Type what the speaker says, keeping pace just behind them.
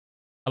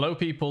Hello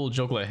people,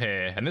 Jugglet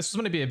here, and this was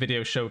going to be a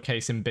video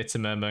showcasing Bitter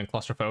Murmur and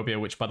Claustrophobia,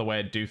 which by the way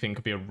I do think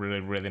could be a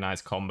really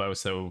nice combo.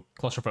 So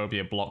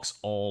Claustrophobia blocks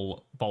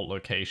all vault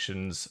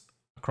locations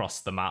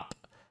across the map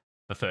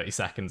for 30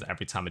 seconds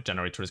every time a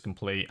generator is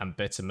complete, and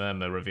Bitter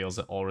Murmur reveals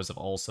that auras of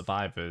all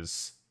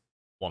survivors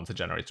once a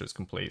generator is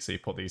complete. So you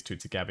put these two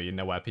together, you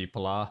know where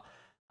people are,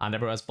 and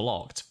everywhere's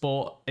blocked.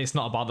 But it's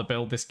not about the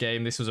build this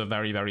game. This was a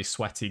very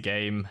sweaty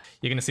game.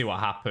 You're going to see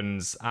what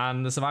happens,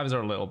 and the survivors are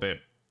a little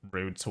bit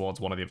rude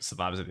towards one of the other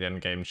survivors at the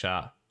end game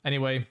chat.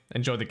 Anyway,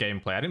 enjoy the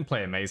gameplay. I didn't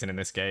play amazing in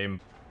this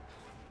game.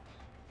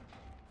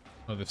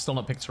 Oh, they've still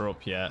not picked her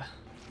up yet.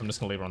 I'm just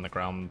gonna leave her on the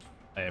ground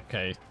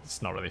AFK.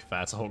 It's not really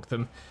fair to hook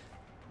them.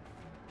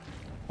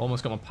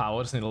 Almost got my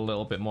power, just need a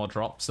little bit more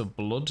drops of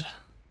blood.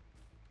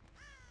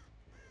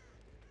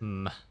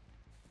 I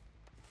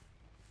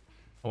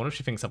wonder if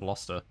she thinks I've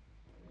lost her.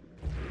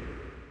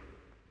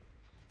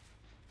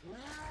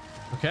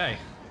 Okay,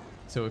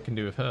 see what we can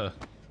do with her.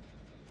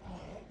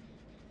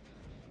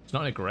 She's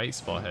not in a great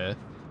spot here.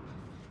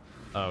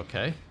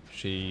 Okay,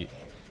 she...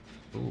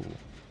 Ooh.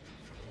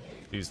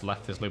 She's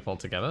left this loop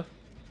altogether.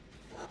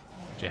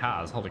 She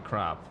has, holy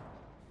crap.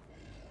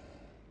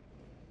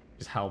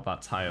 She's held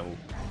that tile.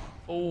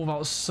 Oh, that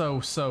was so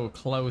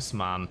close,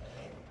 man.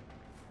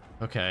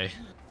 Okay.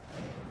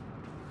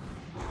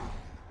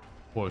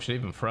 Whoa, she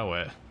didn't even throw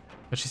it.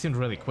 But she seemed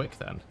really quick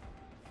then.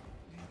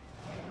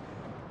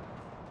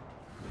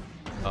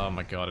 Oh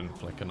my god, I didn't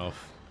flick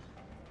enough.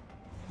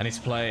 I need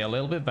to play a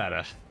little bit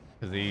better,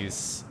 because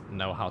these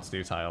know how to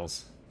do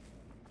tiles.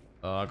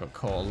 Oh, I got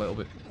caught a little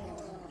bit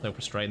so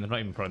frustrating. They're not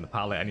even throwing the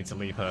pallet. I need to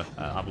leave her.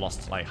 I've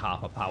lost like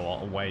half a power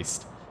a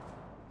waste.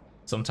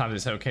 Sometimes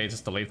it's okay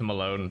just to leave them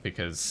alone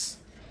because,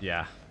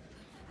 yeah.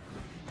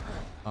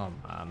 Oh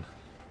man.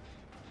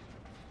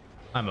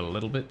 I'm a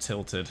little bit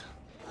tilted.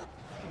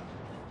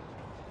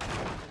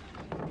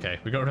 Okay,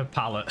 we got rid of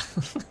pallet.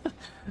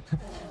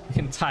 The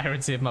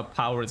entirety of my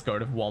power has got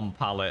rid of one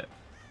pallet.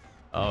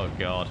 Oh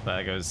god,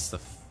 there goes the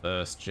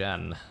first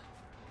gen.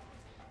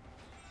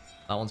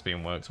 That one's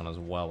being worked on as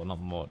well, but not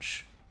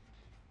much.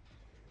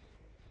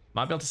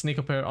 Might be able to sneak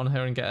up here on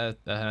her and get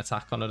an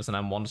attack on her as an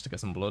M1 just to get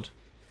some blood.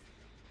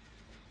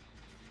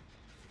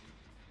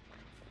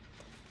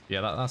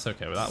 Yeah, that's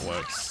okay, but that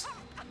works.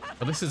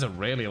 But this is a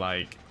really,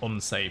 like,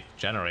 unsafe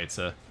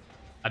generator.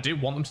 I do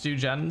want them to do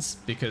gens,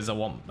 because I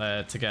want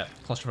to get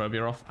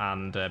Claustrophobia off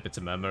and Bitter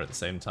Murmur at the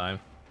same time.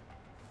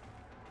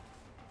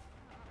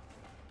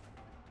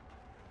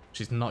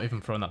 She's not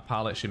even throwing that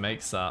pallet, she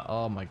makes that.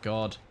 Oh my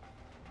god.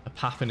 The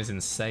pathing is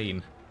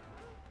insane.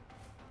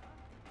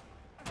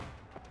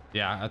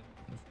 Yeah,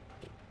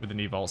 with the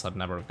new vaults, I'd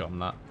never have gotten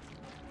that.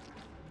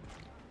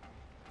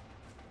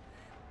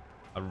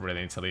 I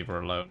really need to leave her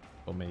alone,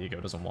 but my ego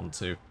doesn't want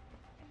to.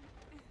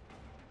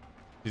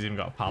 She's even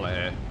got a pallet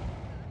here.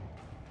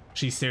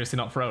 She's seriously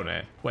not thrown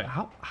it. Wait,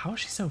 how is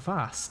she so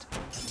fast?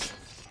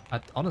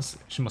 Honestly,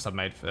 she must have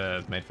made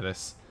for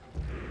this.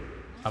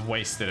 I've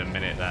wasted a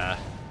minute there.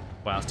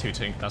 Wow, that's 3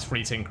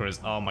 Tinkerers.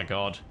 Oh my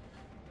god.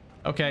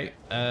 Okay,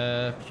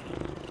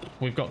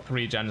 we've got 4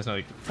 gens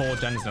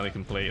nearly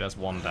complete. That's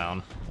 1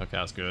 down. Okay,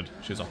 that's good.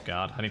 She's off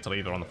guard. I need to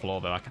leave her on the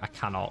floor though. I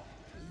cannot.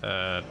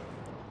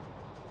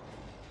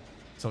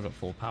 Still got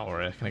full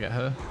power here. Can I get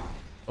her?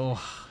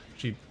 Oh,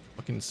 she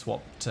fucking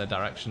swapped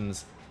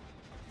directions.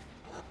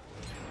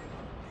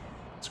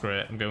 Screw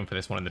it. I'm going for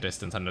this one in the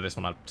distance. I know this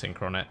one had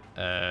Tinker on it.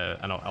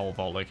 I know all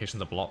vault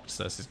locations are blocked,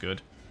 so this is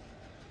good.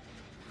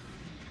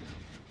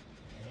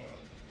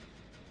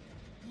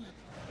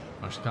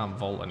 Oh, she can't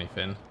vault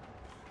anything.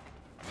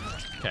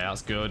 Okay,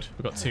 that's good.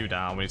 We've got 2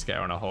 down. We need to get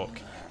her on a hook.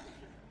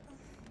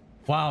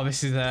 Wow,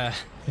 this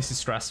is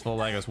stressful.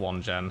 There goes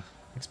 1 gen.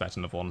 Expect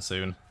another one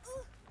soon.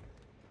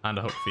 And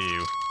a hook for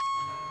you.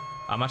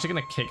 I'm actually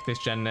gonna kick this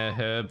gen near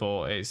her,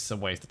 but it's a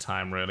waste of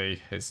time really.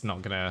 It's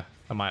not gonna.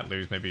 I might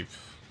lose maybe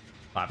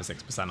 5 or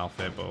 6% off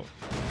it, but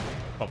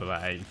probably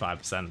about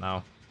 85%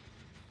 now.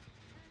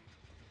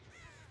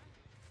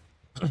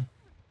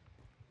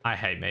 I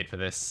hate made for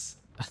this.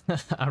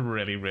 I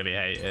really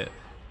hate it.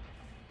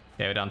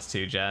 Okay, we're down to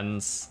 2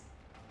 gens.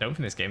 Don't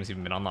think this game's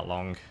even been on that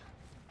long.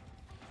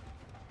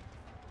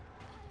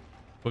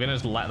 We're gonna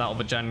just let that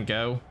other gen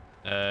go.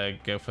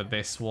 Go for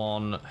this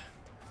one.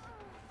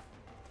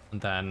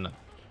 And then,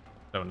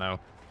 don't know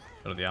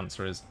what the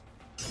answer is.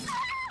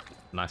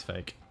 Nice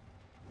fake.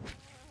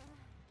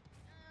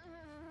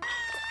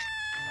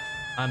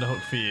 And a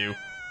hook for you.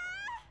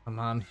 Oh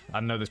man, I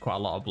know there's quite a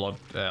lot of blood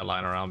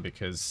lying around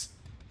because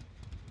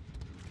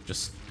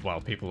just,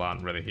 well, people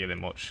aren't really healing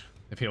much.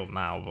 They've healed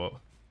now, but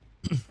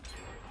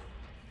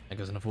there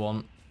goes another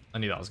one. I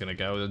knew that was going to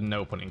go. There's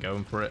no point in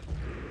going for it.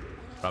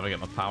 Rather get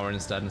my power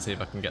instead and see if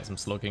I can get some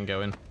slugging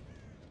going.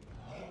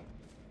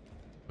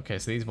 Okay,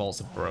 so these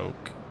vaults are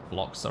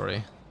blocked,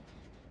 sorry.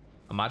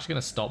 I'm actually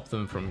going to stop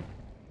them from...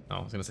 Oh, I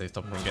was going to say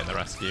stop them from getting the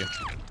rescue.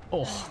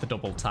 Oh, the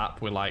double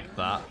tap. We like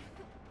that.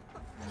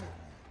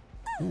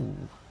 Ooh.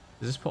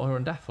 Does this put her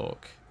on death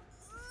hook?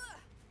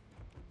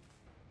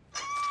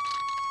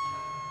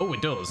 Oh,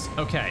 it does.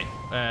 Okay.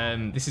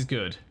 This is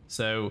good.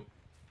 So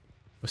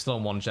We're still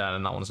on 1 gen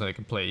and that one's nearly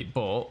complete,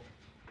 but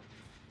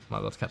might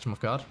be able to catch him off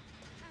guard.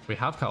 We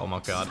have caught him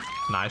off guard.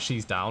 Nice,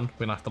 she's down.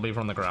 We're gonna have to leave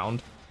her on the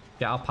ground.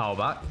 Get our power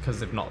back because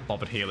they've not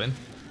bothered healing.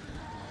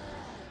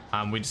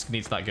 And we just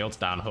need that girl to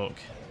down hook.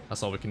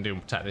 That's all we can do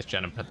and protect this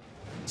gen and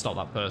stop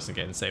that person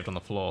getting saved on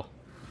the floor.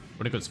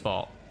 We're in a good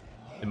spot.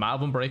 They might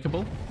have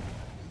unbreakable.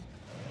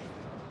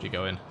 Where'd you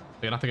go in?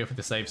 We're gonna have to go for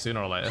the save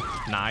sooner or later.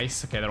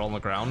 Nice. Okay, they're all on the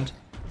ground.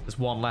 There's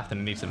one left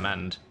and it needs to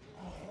mend.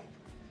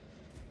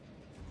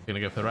 We're gonna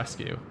go for the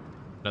rescue.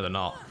 No, they're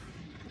not.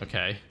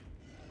 Okay.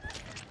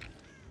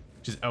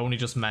 She's only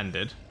just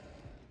mended.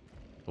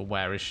 But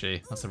where is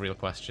she? That's the real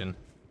question.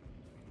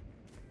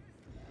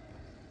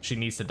 She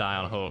needs to die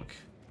on hook.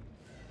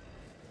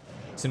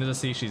 As soon as I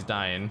see she's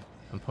dying,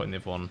 I'm putting the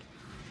other one.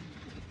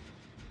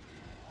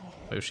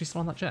 Wait, was she still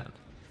on that gen?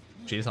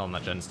 She is on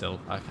that gen still.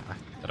 I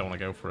don't want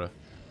to go for her.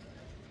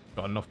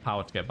 Got enough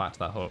power to get back to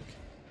that hook.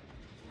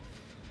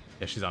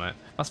 Yeah, she's on it.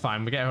 That's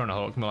fine. We get her on a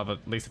hook and we'll have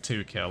at least a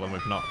 2 kill and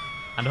we've not...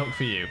 And a hook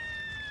for you.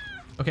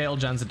 Okay, all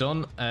gens are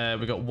done.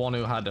 We got one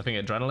who had, I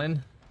think,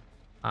 adrenaline.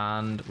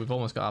 And we've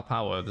almost got our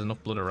power. There's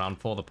enough blood around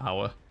for the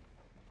power.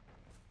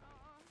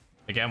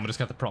 Again, we'll just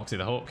have to proxy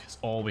the hook. It's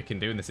all we can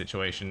do in this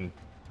situation.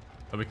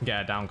 But we can get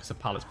her down because the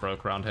pallet's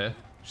broke around here.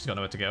 She's got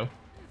nowhere to go.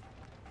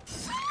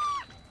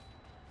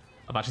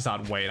 I've actually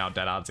started weighing out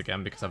dead ads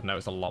again because I've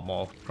noticed a lot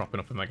more cropping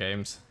up in my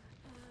games.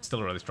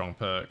 Still a really strong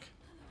perk.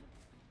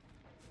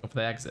 Go for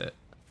the exit.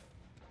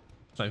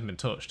 It's not even been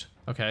touched.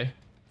 Okay.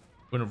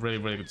 We're in a really,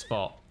 really good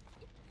spot.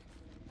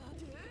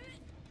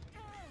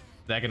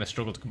 They're going to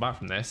struggle to come back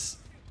from this.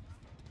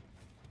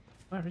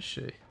 Where is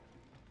she?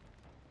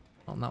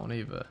 Not on that one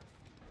either.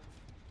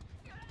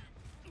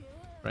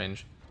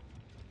 Range.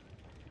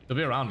 She'll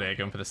be around here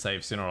going for the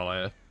save sooner or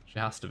later. She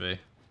has to be.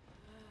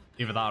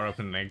 Either that or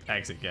open an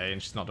exit gate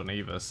and she's not done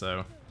either,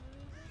 so...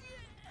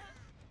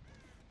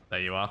 There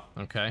you are.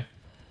 Okay.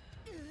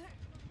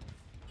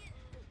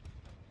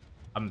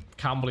 I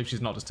can't believe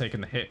she's not just taken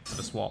the hit for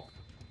the swap.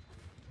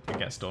 It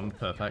gets done.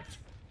 Perfect.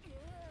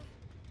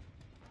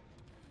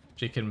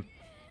 She can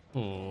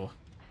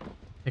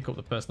pick up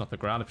the person off the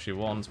ground if she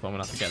wants, but I'm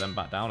going to have to get them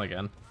back down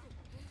again.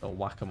 The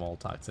whack-a-mole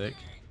tactic.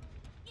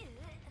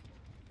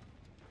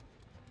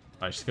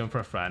 Right, she's going for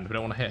a friend. We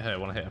don't want to hit her,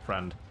 we want to hit a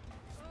friend.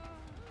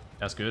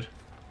 That's good.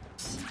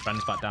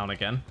 Friend's back down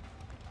again.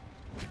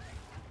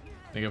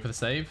 Gonna go for the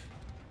save?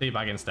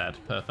 Teabag instead.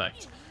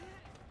 Perfect.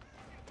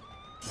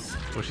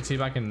 Was she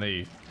teabagging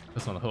the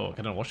person on the hook?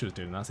 I don't know what she was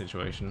doing in that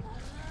situation.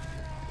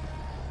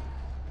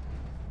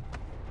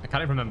 I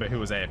can't even remember who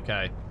was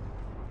AFK.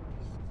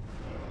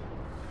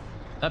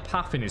 That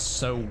pathing is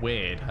so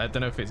weird. I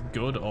don't know if it's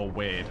good or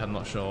weird. I'm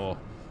not sure.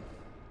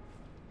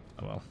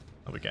 Oh well.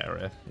 We get her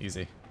here.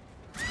 Easy.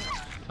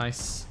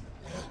 Nice.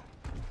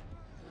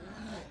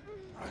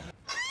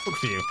 Good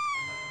for you.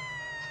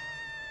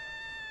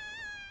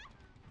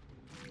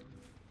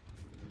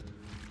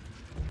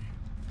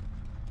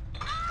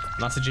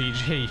 That's a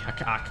GG.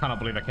 I cannot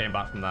believe I came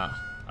back from that.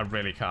 I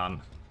really can't.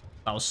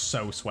 That was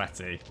so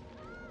sweaty.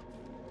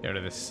 Get rid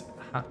of this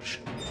hatch.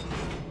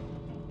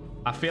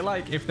 I feel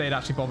like if they'd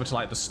actually bothered to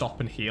like just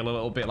stop and heal a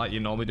little bit like you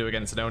normally do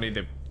against an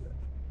Oni,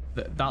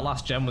 that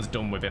last gen was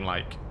done within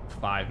like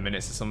 5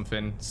 minutes or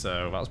something,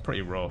 so that was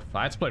pretty rough.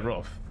 I had to play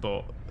rough,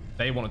 but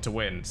they wanted to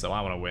win, so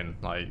I want to win.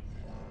 Like,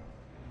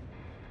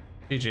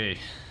 GG.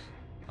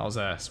 That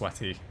was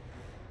sweaty.